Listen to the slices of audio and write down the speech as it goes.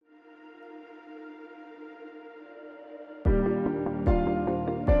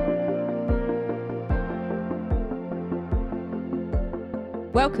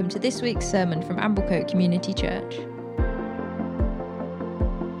Welcome to this week's sermon from Amblecote Community Church.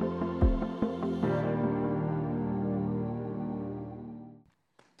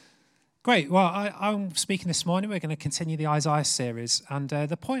 Great. Well, I'm speaking this morning. We're going to continue the Isaiah series. And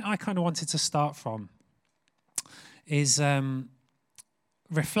the point I kind of wanted to start from is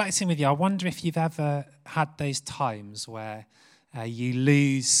reflecting with you. I wonder if you've ever had those times where you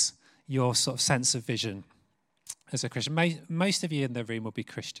lose your sort of sense of vision as a Christian. Most of you in the room will be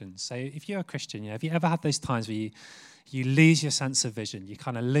Christians. So if you're a Christian, have you ever had those times where you lose your sense of vision? You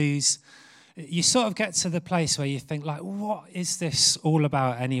kind of lose... You sort of get to the place where you think, like, what is this all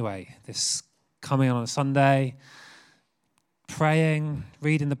about anyway? This coming on a Sunday, praying,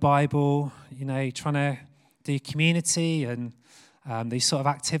 reading the Bible, trying to do community and these sort of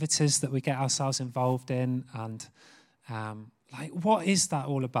activities that we get ourselves involved in. And, what is that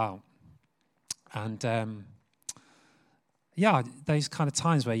all about? And, those kind of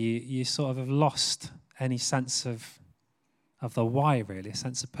times where you sort of have lost any sense of the why, really, a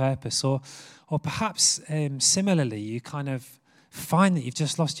sense of purpose. Or perhaps similarly, you kind of find that you've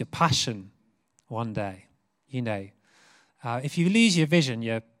just lost your passion one day. If you lose your vision,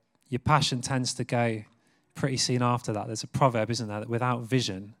 your passion tends to go pretty soon after that. There's a proverb, isn't there, that without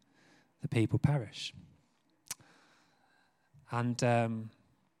vision, the people perish. And,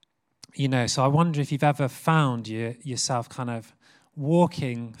 so I wonder if you've ever found yourself kind of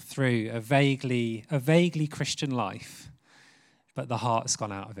walking through a vaguely Christian life, but the heart's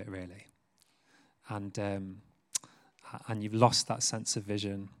gone out of it, really. And you've lost that sense of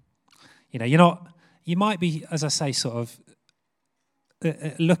vision. You might be, as I say, sort of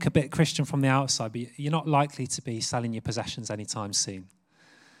look a bit Christian from the outside, but you're not likely to be selling your possessions anytime soon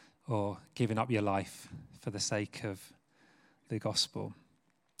or giving up your life for the sake of the gospel.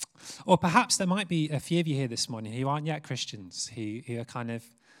 Or perhaps there might be a few of you here this morning who aren't yet Christians, who are kind of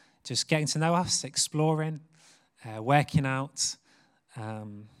just getting to know us, exploring, working out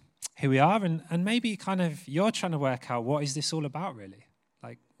who we are, and maybe kind of you're trying to work out, what is this all about, really?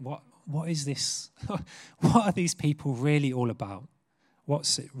 Like, what is this? What are these people really all about?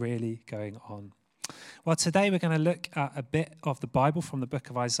 What's it really going on? Well, today we're going to look at a bit of the Bible from the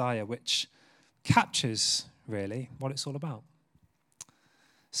book of Isaiah, which captures, really, what it's all about.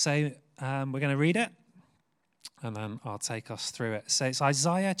 So we're going to read it, and then I'll take us through it. So it's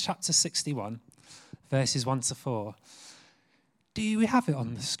Isaiah chapter 61, verses 1 to 4. Do we have it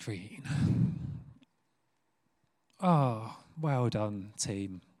on the screen? Oh, well done,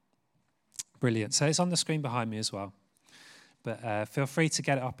 team. Brilliant. So it's on the screen behind me as well. But feel free to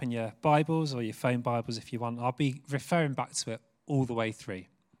get it up in your Bibles or your phone Bibles if you want. I'll be referring back to it all the way through.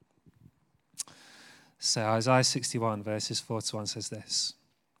 So Isaiah 61, verses 4 to 1 says this.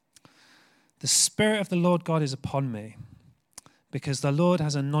 The Spirit of the Lord God is upon me, because the Lord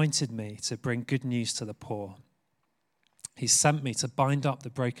has anointed me to bring good news to the poor. He sent me to bind up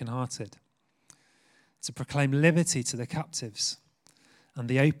the brokenhearted, to proclaim liberty to the captives, and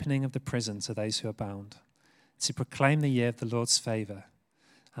the opening of the prison to those who are bound, to proclaim the year of the Lord's favour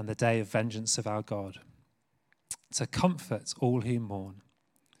and the day of vengeance of our God, to comfort all who mourn,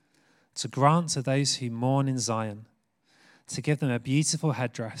 to grant to those who mourn in Zion, to give them a beautiful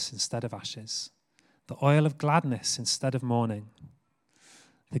headdress instead of ashes, the oil of gladness instead of mourning,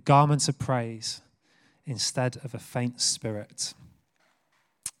 the garment of praise instead of a faint spirit,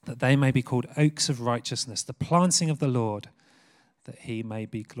 that they may be called oaks of righteousness, the planting of the Lord, that he may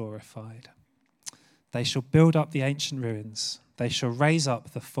be glorified. They shall build up the ancient ruins. They shall raise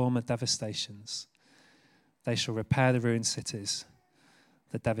up the former devastations. They shall repair the ruined cities,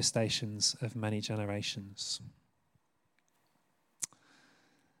 the devastations of many generations.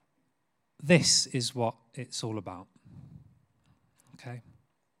 This is what it's all about. Okay?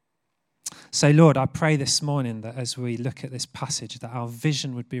 So, Lord, I pray this morning that as we look at this passage, that our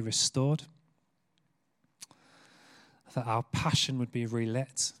vision would be restored, that our passion would be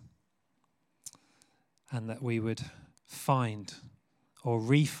relit, and that we would find or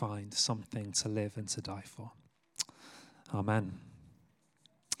re-find something to live and to die for. Amen.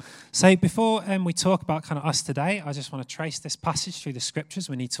 So before we talk about kind of us today, I just want to trace this passage through the scriptures.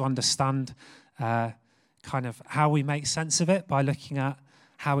 We need to understand kind of how we make sense of it by looking at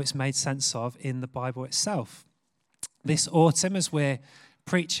how it's made sense of in the Bible itself. This autumn, as we're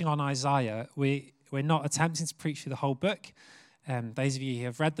preaching on Isaiah, we're not attempting to preach through the whole book. Those of you who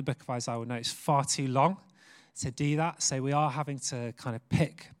have read the book of Isaiah will know it's far too long to do that. So we are having to kind of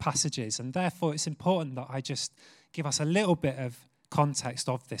pick passages. And therefore, it's important that I just give us a little bit of context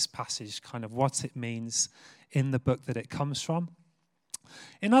of this passage, kind of what it means in the book that it comes from.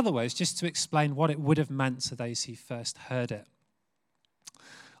 In other words, just to explain what it would have meant to those who first heard it.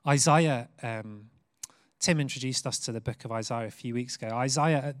 Isaiah, Tim introduced us to the book of Isaiah a few weeks ago.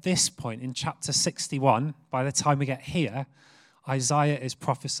 Isaiah, at this point in chapter 61, by the time we get here, Isaiah is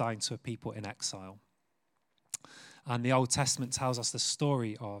prophesying to a people in exile. And the Old Testament tells us the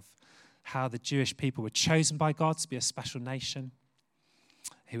story of how the Jewish people were chosen by God to be a special nation,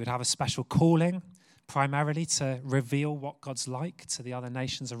 who would have a special calling, primarily to reveal what God's like to the other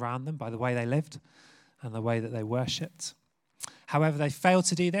nations around them by the way they lived and the way that they worshipped. However, they failed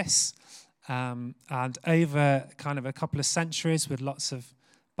to do this, and over kind of a couple of centuries with lots of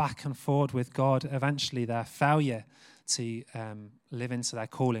back and forward with God, eventually their failure to live into their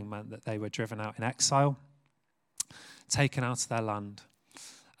calling meant that they were driven out in exile, taken out of their land.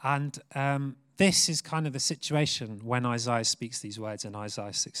 And this is kind of the situation when Isaiah speaks these words in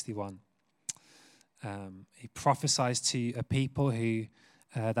Isaiah 61. He prophesies to a people who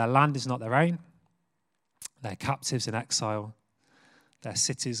their land is not their own. They're captives in exile. Their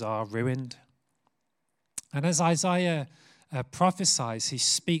cities are ruined. And as Isaiah prophesies, he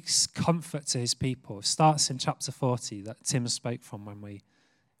speaks comfort to his people. It starts in chapter 40 that Tim spoke from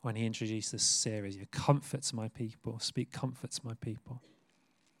when he introduced this series. Comfort to my people, speak comfort to my people.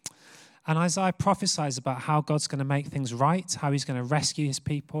 And Isaiah prophesies about how God's going to make things right, how he's going to rescue his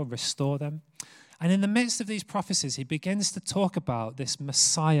people, restore them. And in the midst of these prophecies, he begins to talk about this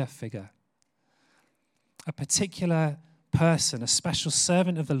Messiah figure, a particular person, a special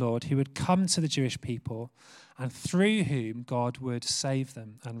servant of the Lord who would come to the Jewish people and through whom God would save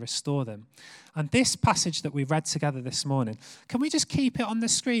them and restore them. And this passage that we read together this morning, can we just keep it on the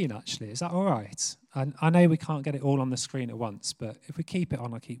screen actually? Is that all right? And I know we can't get it all on the screen at once, but if we keep it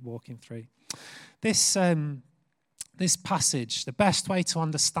on, I'll keep walking through. This passage, the best way to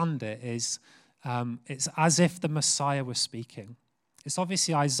understand it is it's as if the Messiah was speaking. It's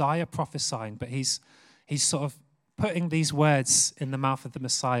obviously Isaiah prophesying, but he's sort of putting these words in the mouth of the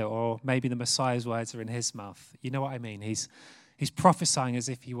Messiah, or maybe the Messiah's words are in his mouth. You know what I mean? He's prophesying as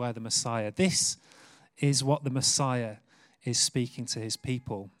if he were the Messiah. This is what the Messiah is speaking to his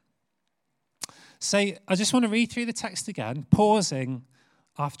people. So I just want to read through the text again, pausing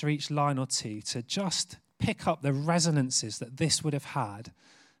after each line or two to just pick up the resonances that this would have had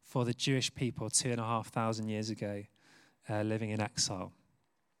for the Jewish people 2,500 years ago living in exile.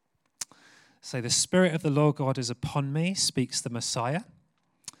 So the Spirit of the Lord God is upon me, speaks the Messiah,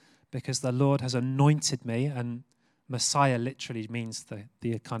 because the Lord has anointed me, and Messiah literally means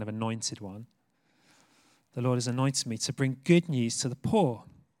the kind of anointed one. The Lord has anointed me to bring good news to the poor.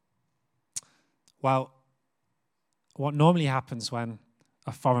 Well, what normally happens when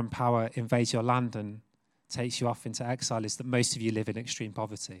a foreign power invades your land and takes you off into exile is that most of you live in extreme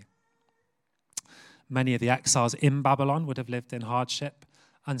poverty. Many of the exiles in Babylon would have lived in hardship,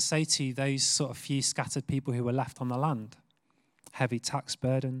 and so too those sort of few scattered people who were left on the land. Heavy tax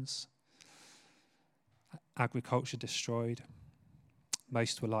burdens, agriculture destroyed.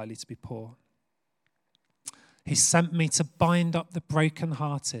 Most were likely to be poor. He sent me to bind up the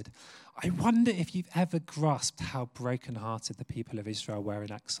brokenhearted. I wonder if you've ever grasped how brokenhearted the people of Israel were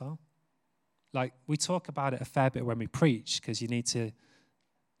in exile. Like, we talk about it a fair bit when we preach, because you need to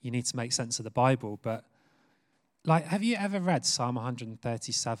make sense of the Bible, but like, have you ever read Psalm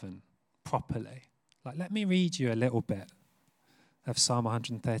 137 properly? Like, let me read you a little bit of Psalm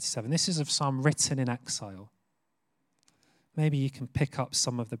 137. This is a psalm written in exile. Maybe you can pick up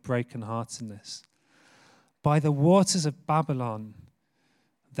some of the brokenheartedness. By the waters of Babylon,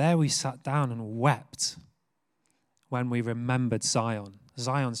 there we sat down and wept when we remembered Zion.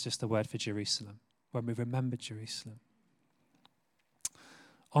 Zion's just a word for Jerusalem. When we remembered Jerusalem.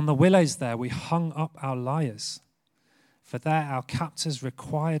 On the willows there we hung up our lyres. For there our captors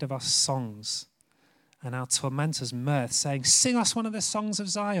required of us songs, and our tormentors mirth, saying, "Sing us one of the songs of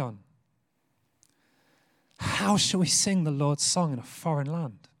Zion." How shall we sing the Lord's song in a foreign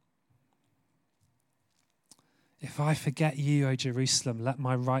land? If I forget you, O Jerusalem, let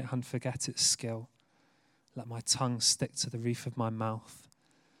my right hand forget its skill. Let my tongue stick to the roof of my mouth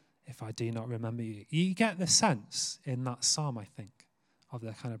if I do not remember you. You get the sense in that psalm, I think, of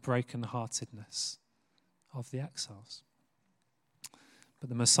the kind of brokenheartedness of the exiles. But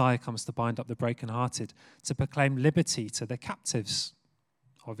the Messiah comes to bind up the brokenhearted, to proclaim liberty to the captives.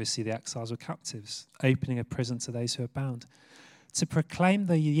 Obviously, the exiles were captives, opening a prison to those who are bound. To proclaim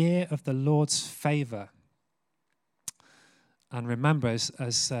the year of the Lord's favor. And remember, as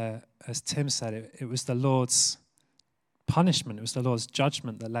Tim said, it was the Lord's punishment, it was the Lord's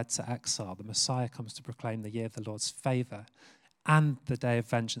judgment that led to exile. The Messiah comes to proclaim the year of the Lord's favor and the day of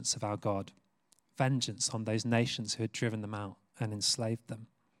vengeance of our God. Vengeance on those nations who had driven them out and enslaved them.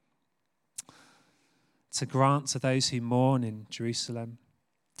 To grant to those who mourn in Jerusalem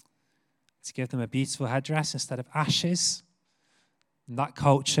to give them a beautiful headdress instead of ashes. In that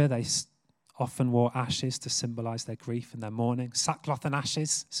culture, they often wore ashes to symbolize their grief and their mourning. Sackcloth and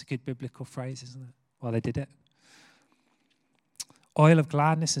ashes, it's a good biblical phrase, isn't it? Well, they did it. Oil of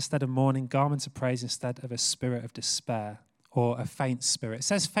gladness instead of mourning, garments of praise instead of a spirit of despair or a faint spirit. It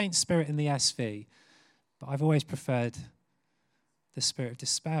says faint spirit in the SV, but I've always preferred the spirit of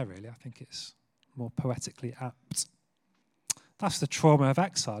despair, really. I think it's more poetically apt. That's the trauma of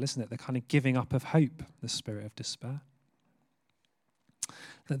exile, isn't it? The kind of giving up of hope, the spirit of despair.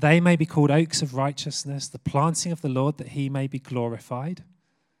 That they may be called oaks of righteousness, the planting of the Lord, that he may be glorified.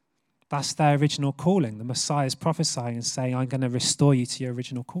 That's their original calling. The Messiah is prophesying and saying, I'm going to restore you to your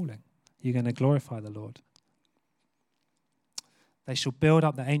original calling. You're going to glorify the Lord. They shall build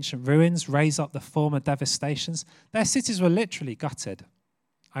up the ancient ruins, raise up the former devastations. Their cities were literally gutted.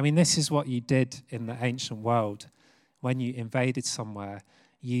 I mean, this is what you did in the ancient world. When you invaded somewhere,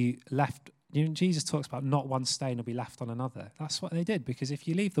 you left. Jesus talks about not one stone will be left on another. That's what they did, because if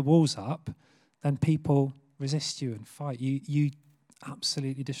you leave the walls up, then people resist you and fight. You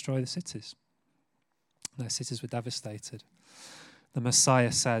absolutely destroy the cities. Their cities were devastated. The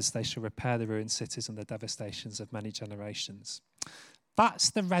Messiah says they shall repair the ruined cities and the devastations of many generations. That's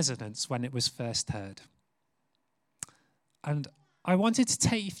the resonance when it was first heard. And I wanted to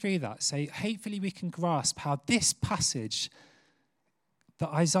take you through that, so hopefully we can grasp how this passage that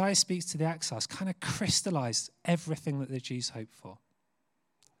Isaiah speaks to the exiles kind of crystallized everything that the Jews hoped for.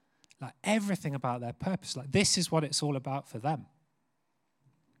 Like everything about their purpose. Like this is what it's all about for them.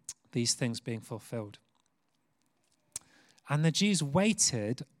 These things being fulfilled. And the Jews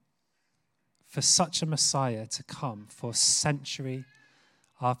waited for such a Messiah to come for century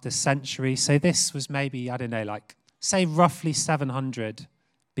after century. So this was maybe, I don't know, like say roughly 700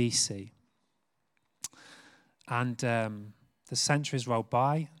 BC. And the centuries rolled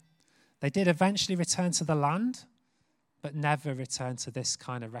by. They did eventually return to the land, but never returned to this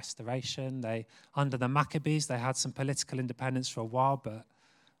kind of restoration. Under the Maccabees, they had some political independence for a while, but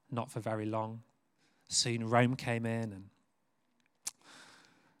not for very long. Soon Rome came in.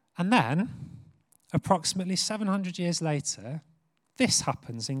 And then, approximately 700 years later, this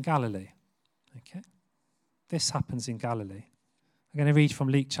happens in Galilee. Okay? This happens in Galilee. I'm going to read from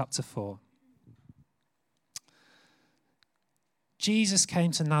Luke chapter 4. Jesus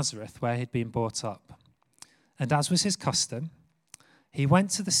came to Nazareth, where he'd been brought up. And as was his custom, he went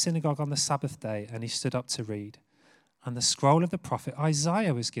to the synagogue on the Sabbath day, and he stood up to read. And the scroll of the prophet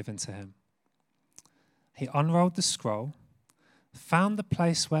Isaiah was given to him. He unrolled the scroll, found the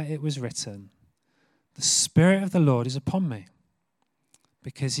place where it was written, "The Spirit of the Lord is upon me,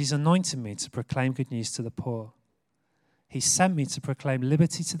 because he's anointed me to proclaim good news to the poor. He sent me to proclaim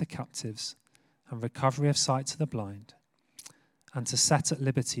liberty to the captives and recovery of sight to the blind, and to set at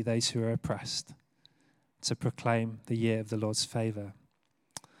liberty those who are oppressed, to proclaim the year of the Lord's favor."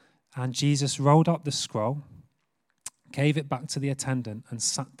 And Jesus rolled up the scroll, gave it back to the attendant, and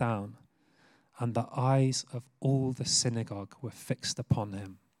sat down. And the eyes of all the synagogue were fixed upon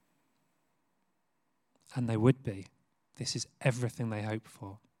him. And they would be. This is everything they hoped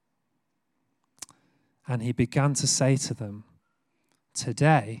for. And he began to say to them,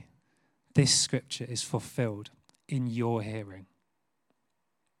 "Today, this scripture is fulfilled in your hearing."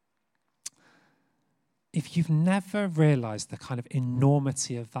 If you've never realized the kind of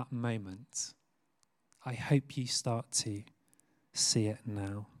enormity of that moment, I hope you start to see it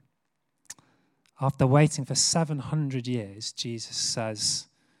now. After waiting for 700 years, Jesus says,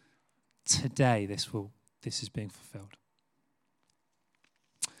 today this is being fulfilled.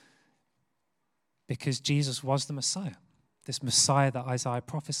 Because Jesus was the Messiah, this Messiah that Isaiah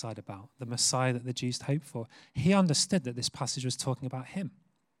prophesied about, the Messiah that the Jews hoped for. He understood that this passage was talking about him.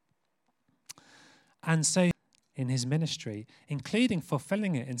 And so in his ministry, including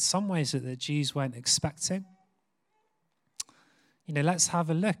fulfilling it in some ways that the Jews weren't expecting. Let's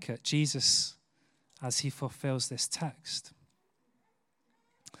have a look at Jesus as he fulfills this text.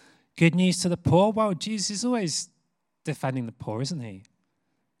 Good news to the poor. Well, Jesus is always defending the poor, isn't he?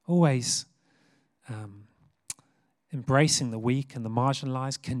 Always embracing the weak and the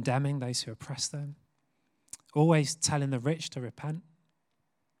marginalized, condemning those who oppress them. Always telling the rich to repent.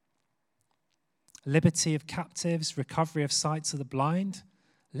 Liberty of captives, recovery of sight to the blind.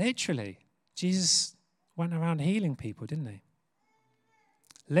 Literally, Jesus went around healing people, didn't he?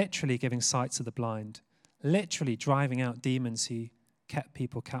 Literally giving sight to the blind. Literally driving out demons who kept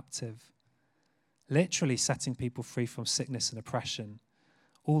people captive. Literally setting people free from sickness and oppression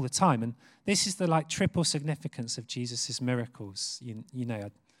all the time. And this is the triple significance of Jesus' miracles. You know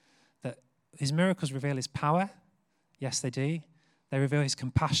that his miracles reveal his power. Yes, they do. They reveal his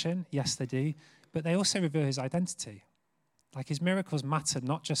compassion, yes, they do, but they also reveal his identity. Like his miracles matter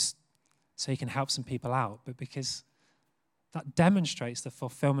not just so he can help some people out, but because that demonstrates the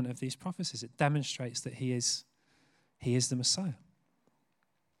fulfillment of these prophecies. It demonstrates that he is the Messiah.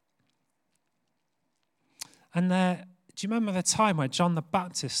 And do you remember the time where John the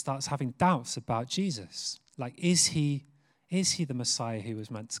Baptist starts having doubts about Jesus? Like, is he the Messiah who was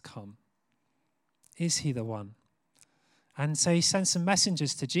meant to come? Is he the one? And so he sends some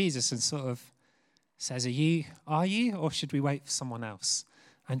messengers to Jesus and sort of says, are you, or should we wait for someone else?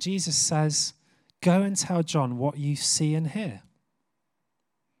 And Jesus says, go and tell John what you see and hear.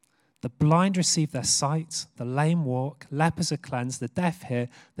 The blind receive their sight, the lame walk, lepers are cleansed, the deaf hear,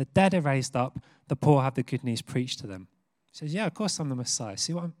 the dead are raised up, the poor have the good news preached to them. He says, yeah, of course I'm the Messiah.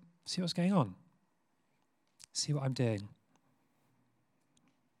 See what's going on. See what I'm doing.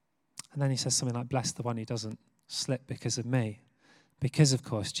 And then he says something like, bless the one who doesn't slip because of me. Because, of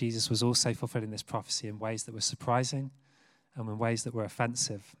course, Jesus was also fulfilling this prophecy in ways that were surprising and in ways that were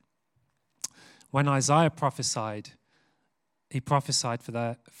offensive. When Isaiah prophesied, he prophesied for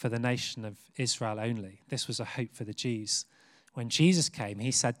the nation of Israel only. This was a hope for the Jews. When Jesus came,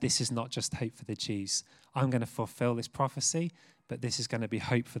 he said, this is not just hope for the Jews. I'm going to fulfill this prophecy, but this is going to be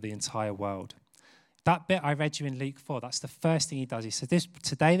hope for the entire world. That bit I read you in Luke 4, that's the first thing he does. He said,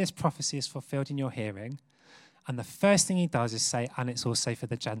 today this prophecy is fulfilled in your hearing. And the first thing he does is say, and it's also for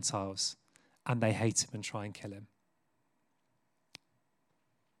the Gentiles. And they hate him and try and kill him.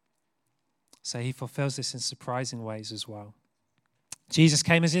 So he fulfills this in surprising ways as well. Jesus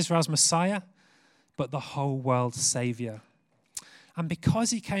came as Israel's Messiah, but the whole world's Savior. And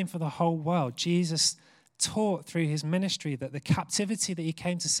because he came for the whole world, Jesus taught through his ministry that the captivity that he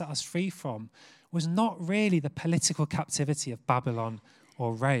came to set us free from was not really the political captivity of Babylon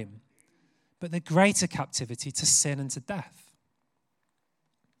or Rome, but the greater captivity to sin and to death.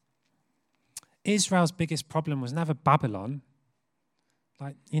 Israel's biggest problem was never Babylon.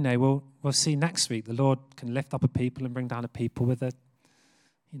 Like, we'll see next week, the Lord can lift up a people and bring down a people with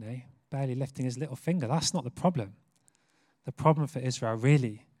barely lifting his little finger. That's not the problem. The problem for Israel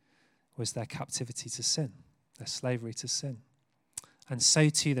really was their captivity to sin, their slavery to sin. And so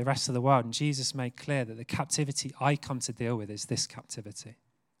too the rest of the world. And Jesus made clear that the captivity I come to deal with is this captivity.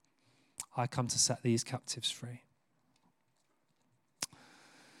 I come to set these captives free.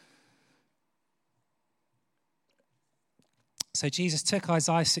 So Jesus took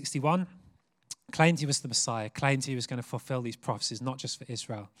Isaiah 61, claimed he was the Messiah, claimed he was going to fulfill these prophecies, not just for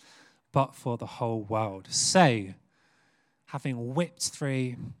Israel, but for the whole world. So, having whipped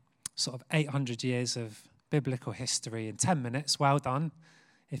through sort of 800 years of biblical history in 10 minutes, well done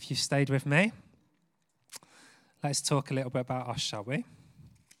if you stayed with me. Let's talk a little bit about us, shall we?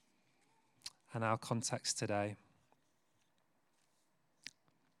 And our context today.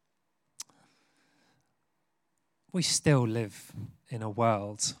 We still live in a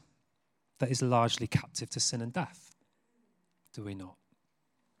world that is largely captive to sin and death, do we not?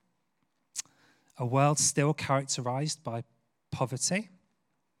 A world still characterized by poverty,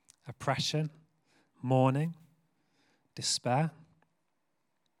 oppression, mourning, despair.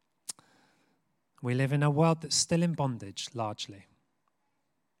 We live in a world that's still in bondage, largely.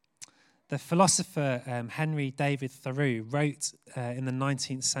 The philosopher Henry David Thoreau wrote in the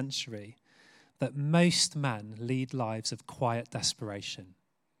 19th century that most men lead lives of quiet desperation.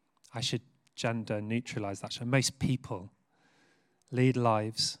 I should gender neutralize that. So most people lead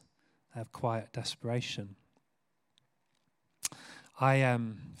lives of quiet desperation. I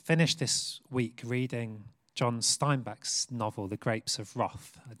finished this week reading John Steinbeck's novel, The Grapes of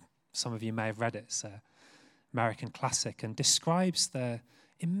Wrath. Some of you may have read it. It's an American classic and describes the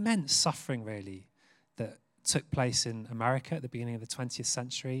immense suffering, really, that took place in America at the beginning of the 20th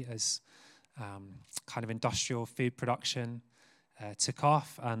century as kind of industrial food production took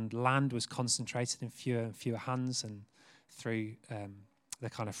off and land was concentrated in fewer and fewer hands and through the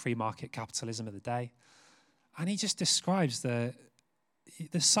kind of free market capitalism of the day. And he just describes the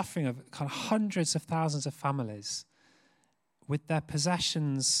suffering of kind of hundreds of thousands of families with their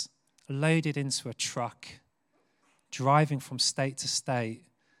possessions loaded into a truck, driving from state to state,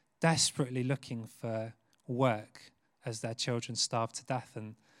 desperately looking for work as their children starved to death.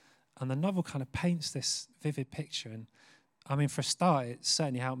 And the novel kind of paints this vivid picture. And I mean, for a start, it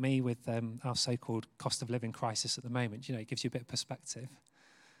certainly helped me with our so-called cost of living crisis at the moment. It gives you a bit of perspective.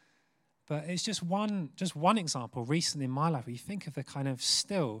 But it's just one example recently in my life where you think of the kind of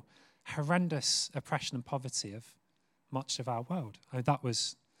still horrendous oppression and poverty of much of our world. I mean, that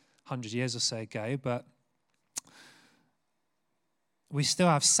was 100 years or so ago, but we still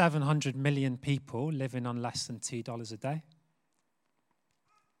have 700 million people living on less than $2 a day.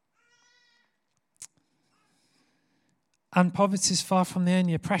 And poverty is far from the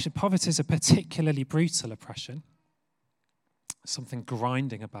only oppression. Poverty is a particularly brutal oppression. Something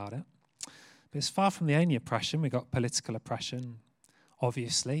grinding about it. But it's far from the only oppression. We've got political oppression,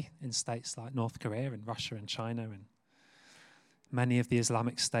 obviously, in states like North Korea and Russia and China and many of the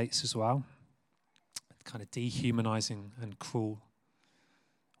Islamic states as well. Kind of dehumanizing and cruel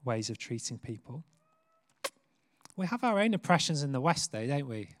ways of treating people. We have our own oppressions in the West, though, don't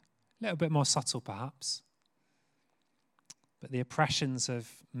we? A little bit more subtle, perhaps. But the oppressions of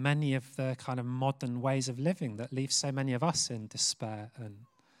many of the kind of modern ways of living that leave so many of us in despair and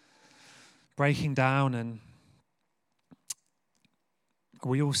breaking down, and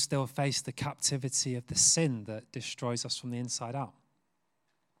we all still face the captivity of the sin that destroys us from the inside out,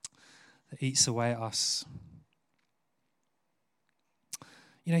 that eats away at us.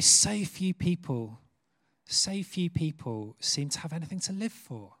 You know, so few people seem to have anything to live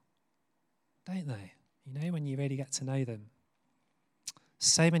for, don't they? You know, when you really get to know them.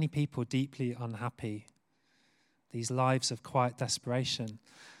 So many people deeply unhappy, these lives of quiet desperation,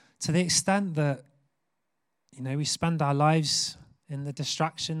 to the extent that, you know, we spend our lives in the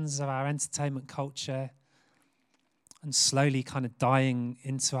distractions of our entertainment culture and slowly kind of dying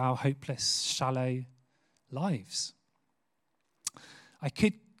into our hopeless, shallow lives. I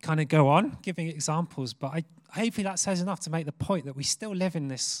could kind of go on giving examples, but hopefully that says enough to make the point that we still live in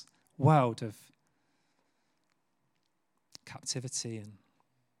this world of captivity. And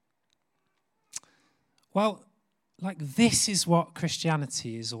well, like, this is what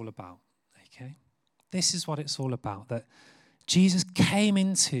Christianity is all about, okay? This is what it's all about, that Jesus came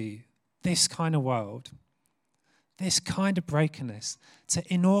into this kind of world, this kind of brokenness, to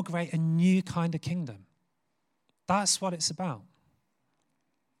inaugurate a new kind of kingdom. That's what it's about.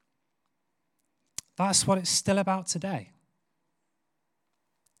 That's what it's still about today.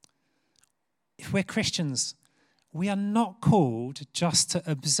 If we're Christians, we are not called just to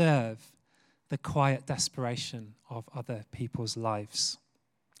observe the quiet desperation of other people's lives,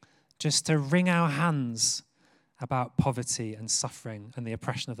 just to wring our hands about poverty and suffering and the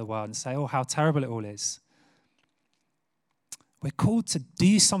oppression of the world and say, oh, how terrible it all is. We're called to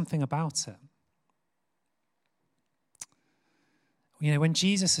do something about it. You know, when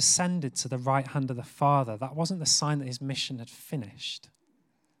Jesus ascended to the right hand of the Father, that wasn't the sign that his mission had finished.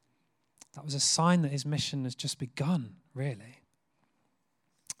 That was a sign that his mission has just begun, really.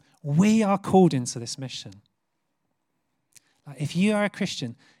 We are called into this mission. Like, if you are a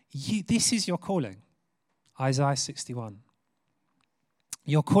Christian, this is your calling. Isaiah 61.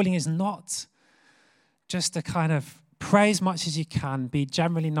 Your calling is not just to kind of pray as much as you can, be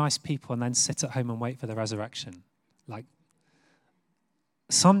generally nice people, and then sit at home and wait for the resurrection. Like,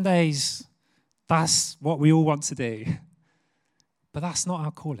 some days, that's what we all want to do. But that's not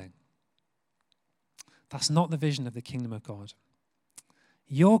our calling. That's not the vision of the kingdom of God.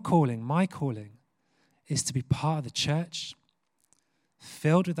 Your calling, my calling, is to be part of the church,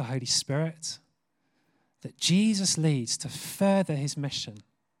 filled with the Holy Spirit, that Jesus leads to further his mission.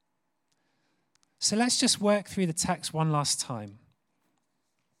 So let's just work through the text one last time.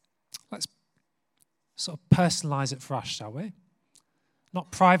 Let's sort of personalize it for us, shall we?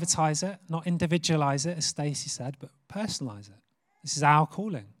 Not privatize it, not individualize it, as Stacey said, but personalize it. This is our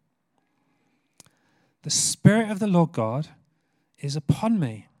calling. The Spirit of the Lord God is upon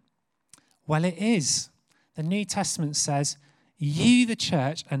me. Well, it is. The New Testament says, you, the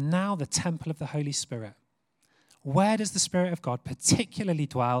church, are now the temple of the Holy Spirit. Where does the Spirit of God particularly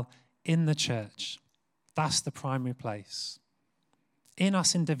dwell? In the church. That's the primary place. In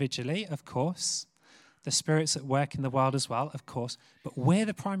us individually, of course. The Spirit's at work in the world as well, of course. But we're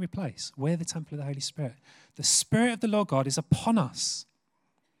the primary place. We're the temple of the Holy Spirit. The Spirit of the Lord God is upon us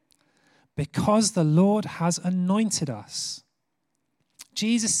because the Lord has anointed us.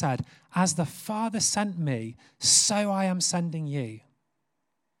 Jesus said, as the Father sent me, so I am sending you.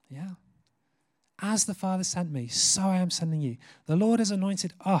 Yeah. As the Father sent me, so I am sending you. The Lord has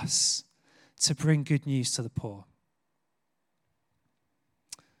anointed us to bring good news to the poor.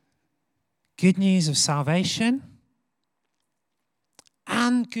 Good news of salvation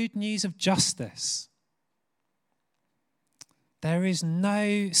and good news of justice. There is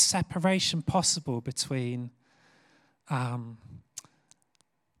no separation possible between the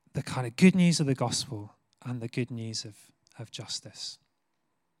kind of good news of the gospel and the good news of justice.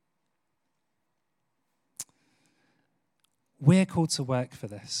 We're called to work for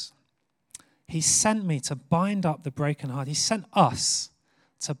this. He sent me to bind up the brokenhearted. He sent us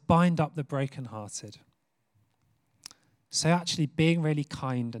to bind up the brokenhearted. So actually being really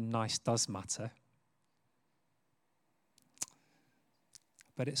kind and nice does matter.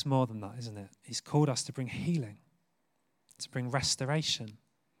 But it's more than that, isn't it? He's called us to bring healing. to bring restoration.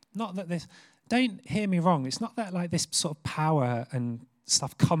 Not that this, don't hear me wrong, it's not that like this sort of power and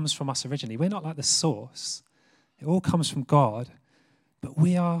stuff comes from us originally. We're not like the source. It all comes from God, but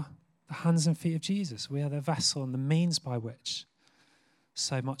we are the hands and feet of Jesus. We are the vessel and the means by which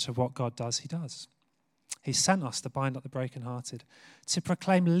so much of what God does, he does. He sent us to bind up the brokenhearted, to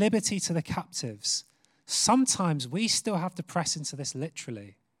proclaim liberty to the captives. Sometimes we still have to press into this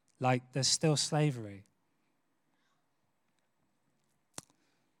literally, like there's still slavery.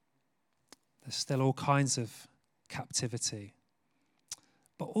 There's still all kinds of captivity.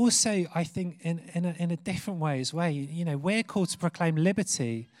 But also, I think in a different way as well, we're called to proclaim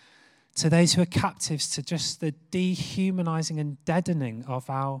liberty to those who are captives to just the dehumanizing and deadening of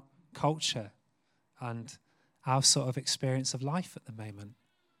our culture and our sort of experience of life at the moment.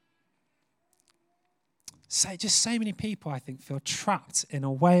 So many people, I think, feel trapped in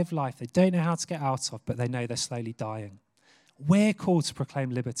a way of life they don't know how to get out of, but they know they're slowly dying. We're called to proclaim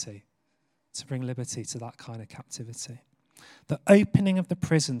liberty, to bring liberty to that kind of captivity. The opening of the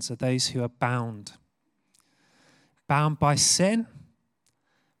prisons of those who are bound. Bound by sin,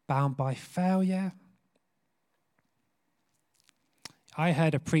 bound by failure. I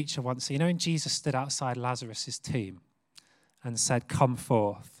heard a preacher once, when Jesus stood outside Lazarus' tomb and said, "Come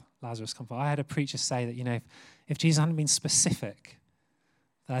forth, Lazarus, come forth." I heard a preacher say that, if Jesus hadn't been specific,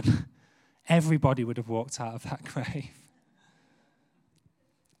 then everybody would have walked out of that grave.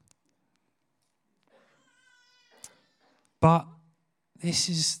 But this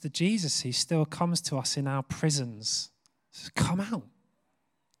is the Jesus who still comes to us in our prisons. Says, come out.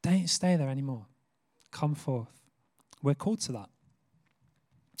 Don't stay there anymore. Come forth. We're called to that.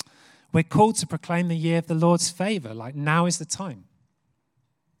 We're called to proclaim the year of the Lord's favor, like now is the time.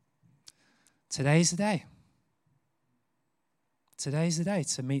 Today's the day. Today's the day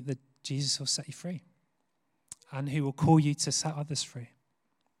to meet the Jesus who will set you free and who will call you to set others free.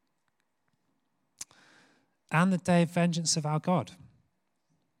 And the day of vengeance of our God.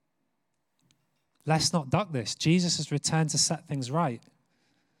 Let's not duck this. Jesus has returned to set things right.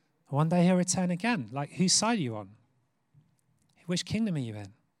 One day he'll return again. Like, whose side are you on? Which kingdom are you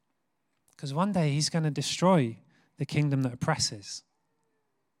in? Because one day he's going to destroy the kingdom that oppresses.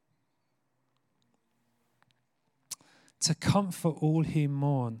 To comfort all who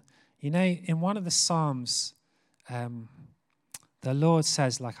mourn. In one of the Psalms, the Lord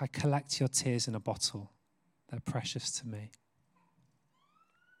says, I collect your tears in a bottle. They're precious to me.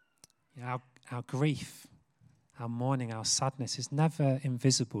 Our grief, our mourning, our sadness is never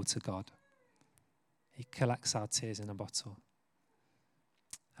invisible to God. He collects our tears in a bottle.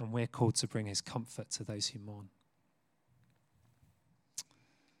 And we're called to bring his comfort to those who mourn.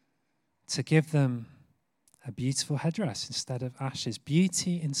 To give them a beautiful headdress instead of ashes.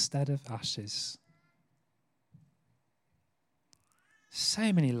 Beauty instead of ashes.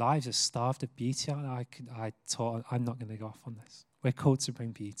 So many lives are starved of beauty. I'm not going to go off on this. We're called to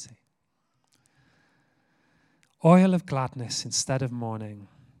bring beauty. Oil of gladness instead of mourning.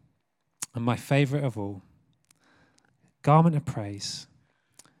 And my favorite of all, garment of praise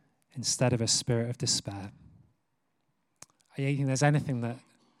instead of a spirit of despair. I think there's anything that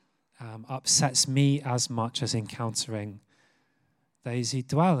upsets me as much as encountering those who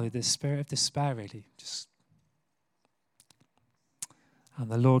dwell with the spirit of despair, really. And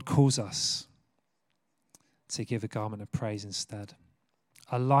the Lord calls us to give a garment of praise instead.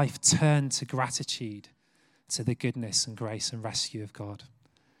 A life turned to gratitude to the goodness and grace and rescue of God,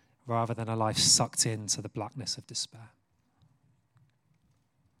 rather than a life sucked into the blackness of despair.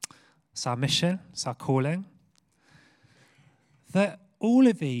 It's our mission, it's our calling, that all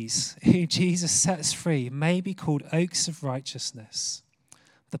of these who Jesus sets free may be called oaks of righteousness,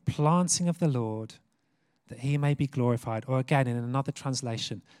 the planting of the Lord, that he may be glorified, or again in another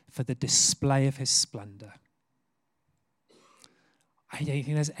translation, for the display of his splendor. I don't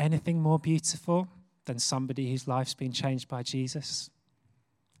think there's anything more beautiful than somebody whose life's been changed by Jesus.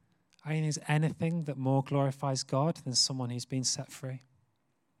 I don't think there's anything that more glorifies God than someone who's been set free.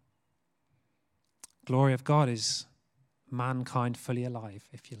 Glory of God is mankind fully alive,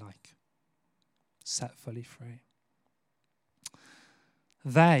 if you like, set fully free.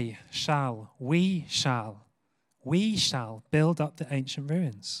 We shall build up the ancient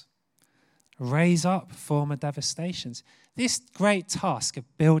ruins, raise up former devastations. This great task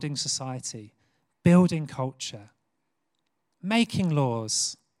of building society, building culture, making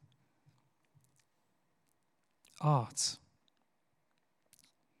laws, art,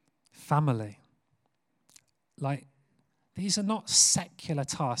 family. These are not secular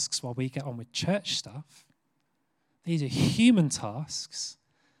tasks while we get on with church stuff. These are human tasks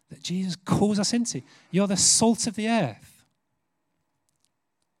that Jesus calls us into. You're the salt of the earth.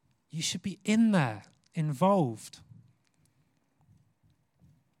 You should be in there, involved.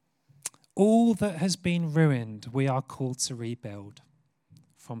 All that has been ruined, we are called to rebuild,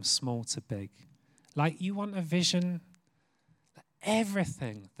 from small to big. Like, you want a vision that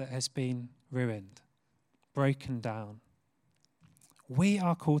everything that has been ruined, broken down, we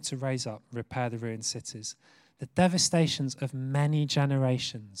are called to raise up, repair the ruined cities, the devastations of many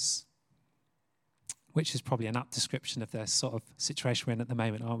generations, which is probably an apt description of the sort of situation we're in at the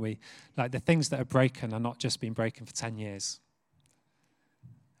moment, aren't we? Like, the things that are broken are not just been broken for 10 years.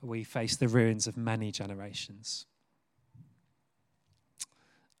 We face the ruins of many generations.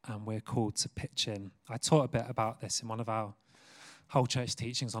 And we're called to pitch in. I taught a bit about this in one of our whole church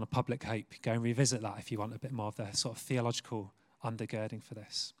teachings on a public hope. Go and revisit that if you want a bit more of the sort of theological undergirding for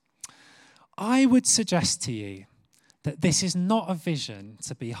this. I would suggest to you that this is not a vision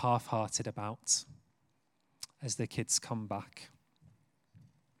to be half-hearted about as the kids come back.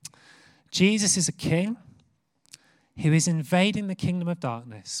 Jesus is a king who is invading the kingdom of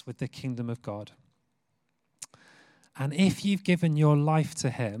darkness with the kingdom of God. And if you've given your life to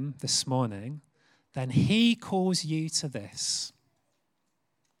him this morning, then he calls you to this.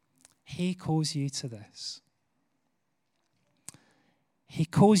 He calls you to this. He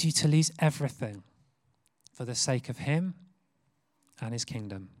calls you to lose everything for the sake of him and his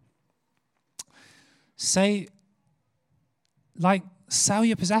kingdom. Say, sell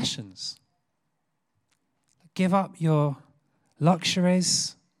your possessions. Give up your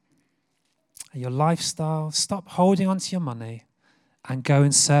luxuries, your lifestyle. Stop holding on to your money and go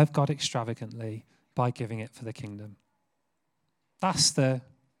and serve God extravagantly by giving it for the kingdom. That's the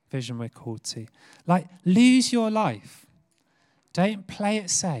vision we're called to. Lose your life. Don't play it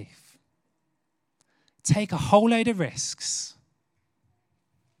safe. Take a whole load of risks.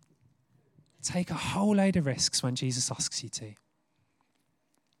 Take a whole load of risks when Jesus asks you to.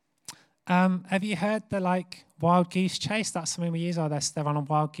 Have you heard the wild goose chase? That's something we use. They're on a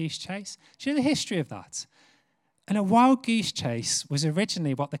wild goose chase. Do you know the history of that? And a wild goose chase was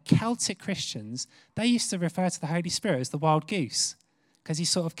originally what the Celtic Christians, they used to refer to the Holy Spirit as the wild goose, because he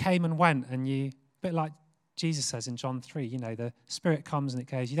sort of came and went, and a bit like Jesus says in John 3, the Spirit comes and it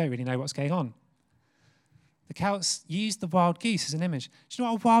goes, you don't really know what's going on. The Celts used the wild goose as an image. Do you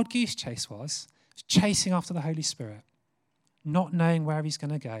know what a wild goose chase was? It was chasing after the Holy Spirit, not knowing where he's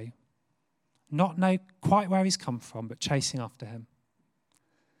going to go, not know quite where he's come from, but chasing after him.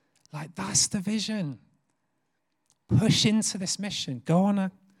 That's the vision. Push into this mission. Go on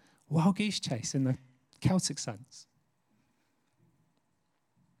a wild goose chase in the Celtic sense.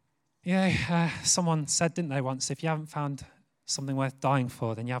 Someone said, didn't they, once, if you haven't found something worth dying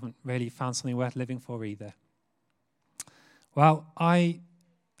for, then you haven't really found something worth living for either. Well, I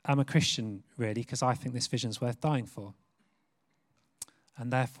am a Christian, really, because I think this vision's worth dying for.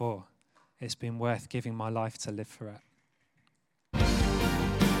 And therefore, it's been worth giving my life to live for it.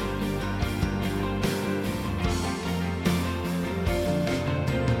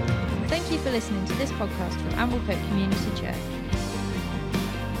 Thank you for listening to this podcast from Amblecote Community Church.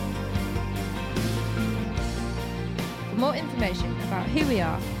 For more information about who we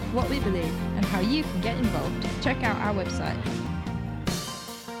are, what we believe, and how you can get involved, check out our website